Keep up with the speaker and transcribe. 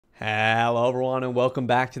Hello everyone and welcome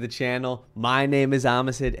back to the channel. My name is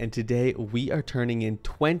Amasid and today we are turning in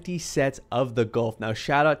 20 sets of the Gulf. Now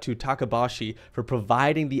shout out to Takeboshi for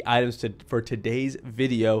providing the items for today's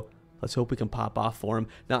video. Let's hope we can pop off for him.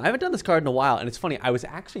 Now I haven't done this card in a while and it's funny, I was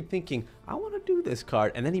actually thinking I want to do this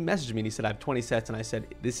card and then he messaged me and he said I have 20 sets and I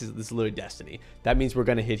said this is literally destiny. That means we're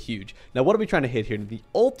going to hit huge. Now what are we trying to hit here? The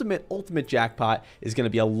ultimate jackpot is going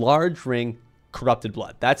to be a large ring Corrupted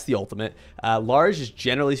Blood. That's the ultimate. Large is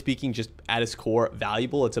generally speaking just at its core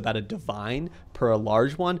valuable. It's about a divine per a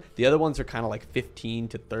large one. The other ones are kind of like 15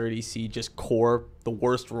 to 30 C, just core, the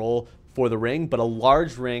worst roll for the ring. But a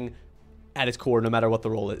large ring at its core, no matter what the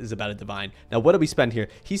roll is about a divine. Now, what did we spend here?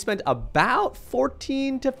 He spent about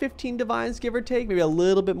 14 to 15 divines, give or take. Maybe a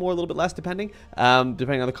little bit more, a little bit less, depending on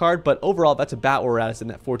the card. But overall, that's about where we're at. It's in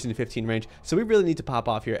that 14 to 15 range. So we really need to pop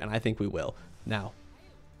off here, and I think we will. Now,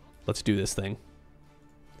 let's do this thing.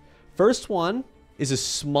 First one is a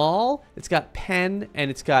small. It's got pen and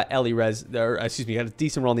it's got Ellie res. Or excuse me, got a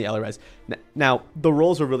decent roll on the Ellie res. Now the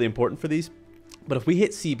rolls are really important for these, but if we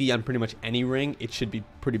hit CB on pretty much any ring, it should be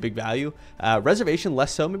pretty big value. Reservation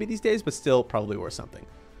less so maybe these days, but still probably worth something.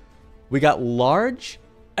 We got large.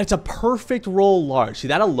 It's a perfect roll large. See,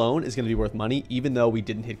 that alone is going to be worth money, even though we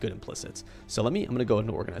didn't hit good implicits. So I'm going to go ahead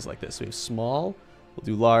and organize like this. So we have small. We'll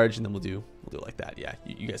do large, and then we'll do it like that. Yeah,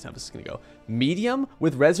 you guys know how this is going to go. Medium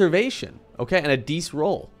with reservation. Okay, and a decent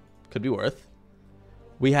roll. Could be worth.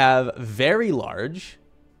 We have very large.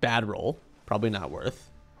 Bad roll. Probably not worth.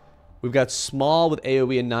 We've got small with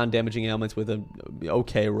AoE and non-damaging ailments with an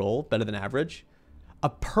okay roll. Better than average. A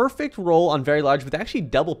perfect roll on very large with actually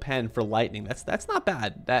double pen for lightning. That's not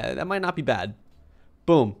bad. That might not be bad.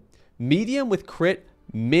 Boom. Medium with crit.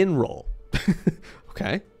 Min roll.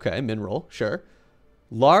 Okay, min roll. Sure.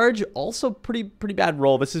 Large, also pretty bad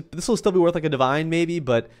roll. This will still be worth like a divine maybe,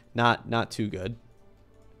 but not too good.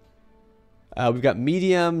 We've got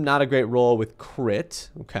medium, not a great roll with crit.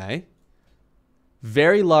 Okay.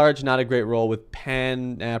 Very large, not a great roll with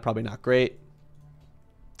pen. Probably not great.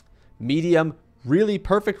 Medium, really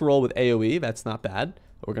perfect roll with AoE. That's not bad.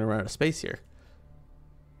 We're gonna run out of space here.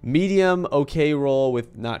 Medium, okay roll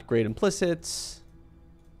with not great implicits.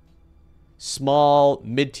 Small,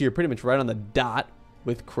 mid-tier, pretty much right on the dot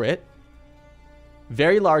with crit.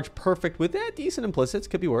 Very large, perfect with decent implicits.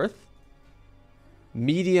 Could be worth.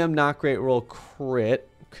 Medium, not great roll, crit.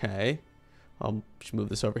 Okay. I'll just move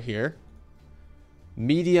this over here.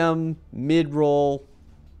 Medium, mid roll,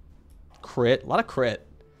 crit. A lot of crit.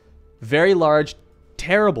 Very large,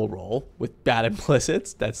 terrible roll with bad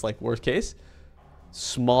implicits. That's like worst case.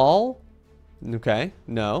 Small. Okay.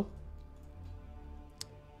 No.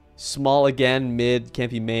 Small again, mid,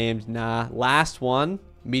 can't be maimed, nah. Last one,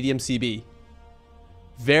 medium CB.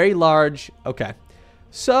 Very large, okay.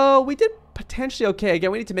 So we did potentially okay.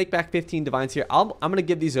 Again, we need to make back 15 divines here. I'm going to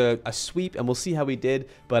give these a sweep and we'll see how we did,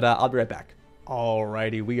 but I'll be right back.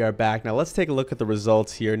 Alrighty, we are back. Now let's take a look at the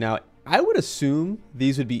results here. Now, I would assume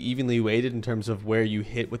these would be evenly weighted in terms of where you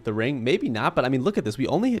hit with the ring. Maybe not, but I mean, look at this. We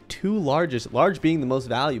only hit two largest, large being the most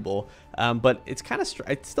valuable. But it's kind of,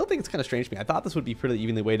 I still think it's kind of strange to me. I thought this would be pretty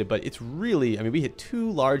evenly weighted, but it's really, I mean, we hit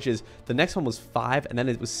two larges. The next one was 5, and then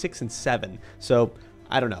it was 6 and 7. So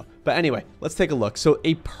I don't know. But anyway, let's take a look. So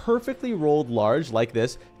a perfectly rolled large like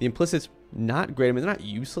this, the implicits not great. I mean, they're not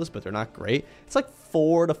useless, but they're not great. It's like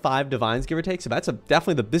 4 to 5 divines, give or take. So that's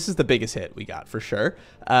definitely this is the biggest hit we got for sure.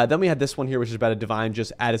 Then we had this one here, which is about a divine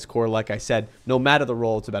just at its core. Like I said, no matter the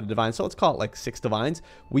roll, it's about a divine. So let's call it like 6 divines.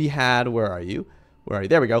 We had, where are you? Where are you?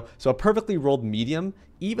 There we go. So a perfectly rolled medium,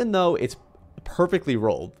 even though it's perfectly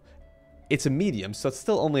rolled, it's a medium. So it's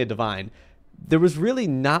still only a divine. There was really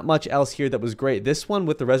not much else here that was great. This one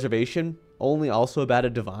with the reservation, only also about a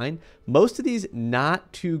divine. Most of these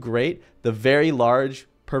not too great. The very large,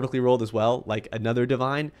 perfectly rolled as well, like another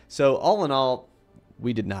divine. So all in all,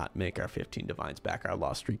 we did not make our 15 divines back. Our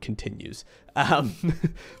loss streak continues.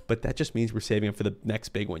 But that just means we're saving it for the next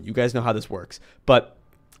big one. You guys know how this works. But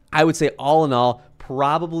I would say all in all,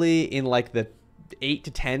 probably in like the 8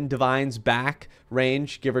 to 10 divines back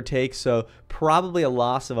range, give or take. So probably a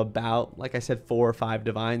loss of about, like I said, 4 or 5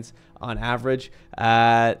 divines on average.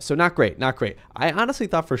 So not great, not great. I honestly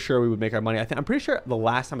thought for sure we would make our money. I'm pretty sure the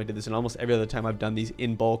last time I did this, and almost every other time I've done these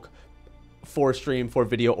in bulk for stream, for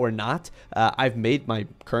video or not, I've made my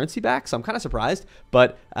currency back. So I'm kind of surprised,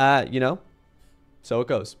 but you know, so it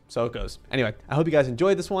goes. So it goes. Anyway, I hope you guys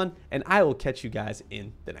enjoyed this one, and I will catch you guys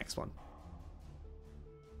in the next one.